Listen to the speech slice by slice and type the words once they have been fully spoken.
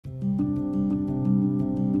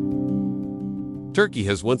Turkey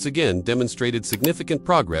has once again demonstrated significant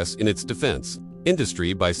progress in its defense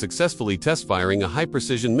industry by successfully test-firing a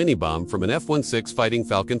high-precision mini-bomb from an F-16 Fighting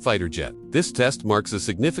Falcon fighter jet. This test marks a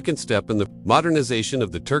significant step in the modernization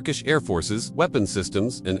of the Turkish Air Force's weapons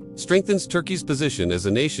systems and strengthens Turkey's position as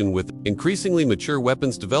a nation with increasingly mature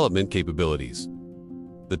weapons development capabilities.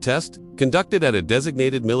 The test, conducted at a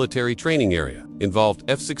designated military training area, involved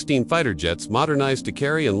F-16 fighter jets modernized to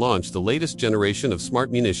carry and launch the latest generation of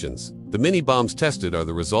smart munitions. The mini-bombs tested are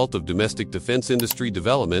the result of domestic defense industry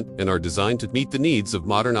development and are designed to meet the needs of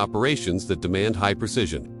modern operations that demand high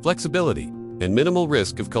precision, flexibility, and minimal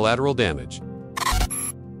risk of collateral damage.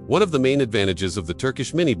 One of the main advantages of the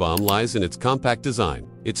Turkish mini-bomb lies in its compact design.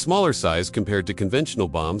 Its smaller size compared to conventional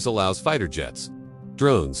bombs allows fighter jets,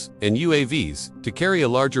 drones, and UAVs to carry a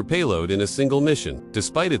larger payload in a single mission.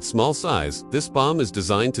 Despite its small size, this bomb is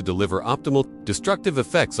designed to deliver optimal, destructive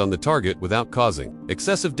effects on the target without causing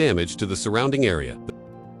excessive damage to the surrounding area.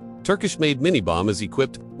 The Turkish-made mini-bomb is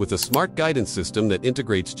equipped with a smart guidance system that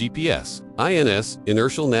integrates GPS, INS,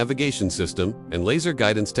 inertial navigation system, and laser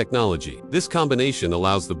guidance technology. This combination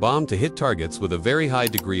allows the bomb to hit targets with a very high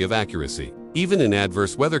degree of accuracy, even in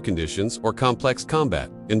adverse weather conditions or complex combat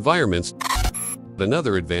environments.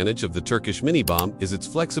 Another advantage of the Turkish mini-bomb is its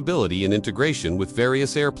flexibility and integration with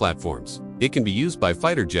various air platforms. It can be used by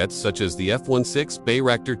fighter jets such as the F-16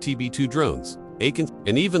 Bayraktar TB2 drones,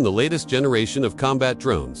 and even the latest generation of combat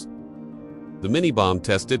drones. The mini-bomb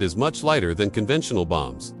tested is much lighter than conventional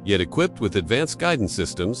bombs, yet equipped with advanced guidance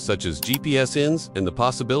systems such as GPS-INS and the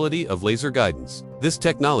possibility of laser guidance. This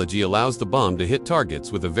technology allows the bomb to hit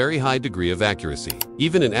targets with a very high degree of accuracy,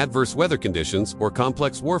 even in adverse weather conditions or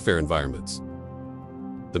complex warfare environments.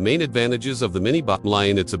 The main advantages of the mini-bomb lie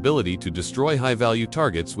in its ability to destroy high-value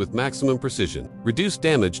targets with maximum precision, reduce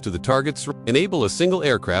damage to the targets, enable a single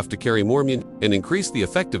aircraft to carry more munitions, and increase the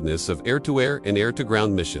effectiveness of air-to-air and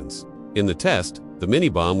air-to-ground missions. In the test, the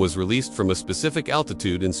mini-bomb was released from a specific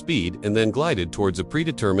altitude and speed and then glided towards a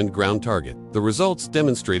predetermined ground target. The results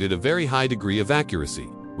demonstrated a very high degree of accuracy,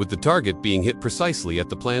 with the target being hit precisely at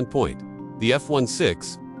the planned point. The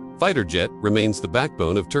F-16 fighter jet remains the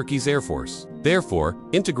backbone of Turkey's Air Force. Therefore,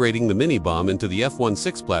 integrating the mini-bomb into the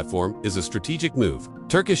F-16 platform is a strategic move.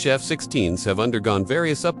 Turkish F-16s have undergone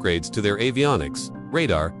various upgrades to their avionics,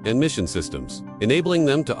 radar, and mission systems, enabling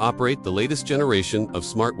them to operate the latest generation of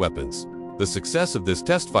smart weapons. The success of this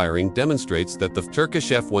test firing demonstrates that the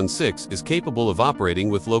Turkish F-16 is capable of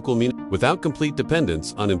operating with local munitions without complete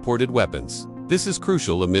dependence on imported weapons. This is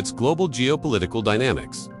crucial amidst global geopolitical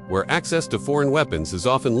dynamics, where access to foreign weapons is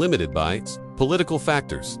often limited by political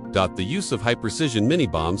factors. The use of high-precision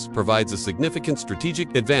mini-bombs provides a significant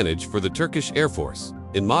strategic advantage for the Turkish Air Force.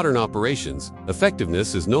 In modern operations,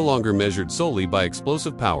 effectiveness is no longer measured solely by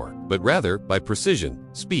explosive power, but rather by precision,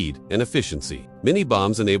 speed, and efficiency.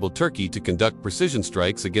 Mini-bombs enable Turkey to conduct precision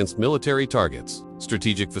strikes against military targets,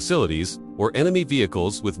 strategic facilities, or enemy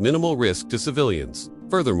vehicles with minimal risk to civilians.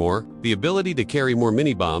 Furthermore, the ability to carry more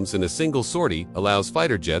mini-bombs in a single sortie allows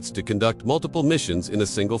fighter jets to conduct multiple missions in a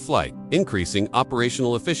single flight, increasing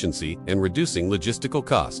operational efficiency and reducing logistical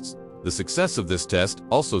costs. The success of this test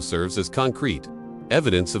also serves as concrete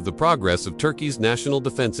evidence of the progress of Turkey's national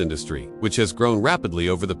defense industry, which has grown rapidly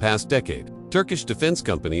over the past decade. Turkish defense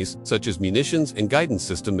companies, such as munitions and guidance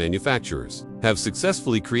system manufacturers, have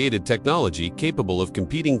successfully created technology capable of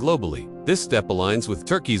competing globally. This step aligns with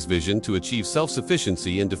Turkey's vision to achieve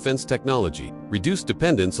self-sufficiency in defense technology, reduce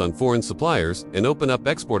dependence on foreign suppliers, and open up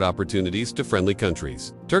export opportunities to friendly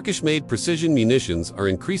countries. Turkish-made precision munitions are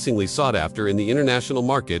increasingly sought after in the international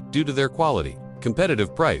market due to their quality,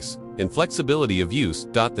 competitive price, and flexibility of use.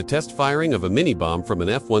 The test firing of a mini-bomb from an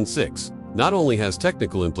F-16 not only has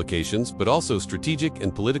technical implications but also strategic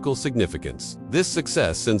and political significance. This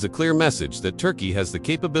success sends a clear message that Turkey has the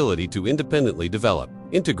capability to independently develop,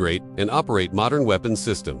 integrate, and operate modern weapons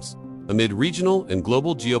systems amid regional and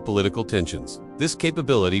global geopolitical tensions. This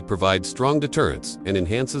capability provides strong deterrence and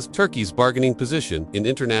enhances Turkey's bargaining position in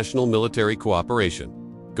international military cooperation.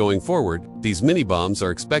 Going forward, these mini-bombs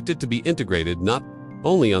are expected to be integrated not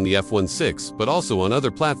only on the F-16 but also on other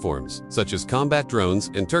platforms, such as combat drones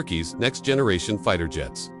and Turkey's next-generation fighter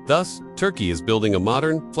jets. Thus, Turkey is building a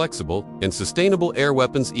modern, flexible, and sustainable air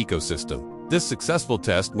weapons ecosystem. This successful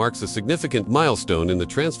test marks a significant milestone in the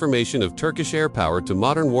transformation of Turkish air power to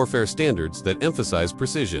modern warfare standards that emphasize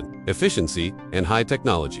precision, efficiency, and high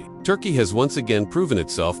technology. Turkey has once again proven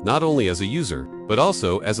itself not only as a user, but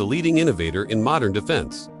also as a leading innovator in modern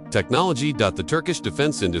defense. Technology. The Turkish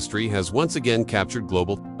defense industry has once again captured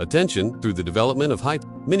global attention through the development of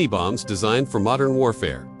mini-bombs designed for modern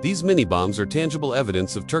warfare. These mini-bombs are tangible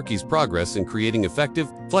evidence of Turkey's progress in creating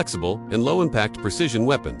effective, flexible, and low-impact precision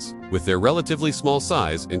weapons. With their relatively small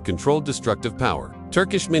size and controlled destructive power,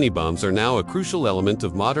 Turkish mini-bombs are now a crucial element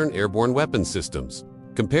of modern airborne weapons systems.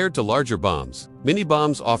 Compared to larger bombs,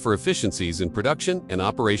 mini-bombs offer efficiencies in production and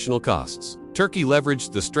operational costs. Turkey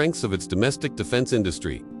leveraged the strengths of its domestic defense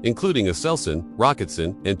industry, including Aselsan,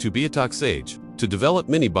 Roketsan, and TÜBİTAK Sage, to develop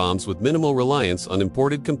mini-bombs with minimal reliance on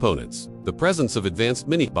imported components. The presence of advanced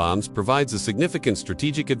mini-bombs provides a significant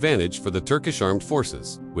strategic advantage for the Turkish armed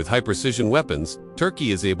forces. With high-precision weapons,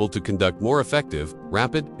 Turkey is able to conduct more effective,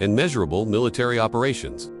 rapid, and measurable military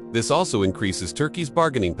operations. This also increases Turkey's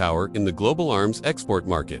bargaining power in the global arms export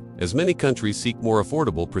market, as many countries seek more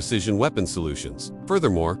affordable precision weapon solutions.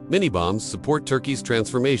 Furthermore, mini-bombs support Turkey's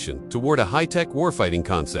transformation toward a high-tech warfighting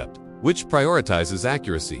concept, which prioritizes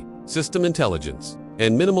accuracy, system intelligence,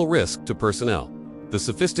 and minimal risk to personnel. The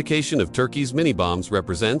sophistication of Turkey's mini-bombs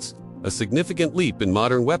represents a significant leap in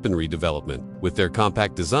modern weaponry development. With their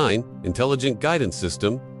compact design, intelligent guidance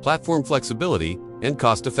system, platform flexibility, and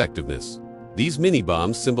cost-effectiveness, these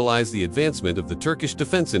mini-bombs symbolize the advancement of the Turkish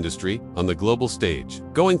defense industry on the global stage.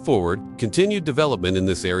 Going forward, continued development in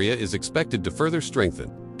this area is expected to further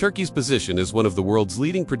strengthen Turkey's position as one of the world's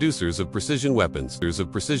leading producers of precision weapons.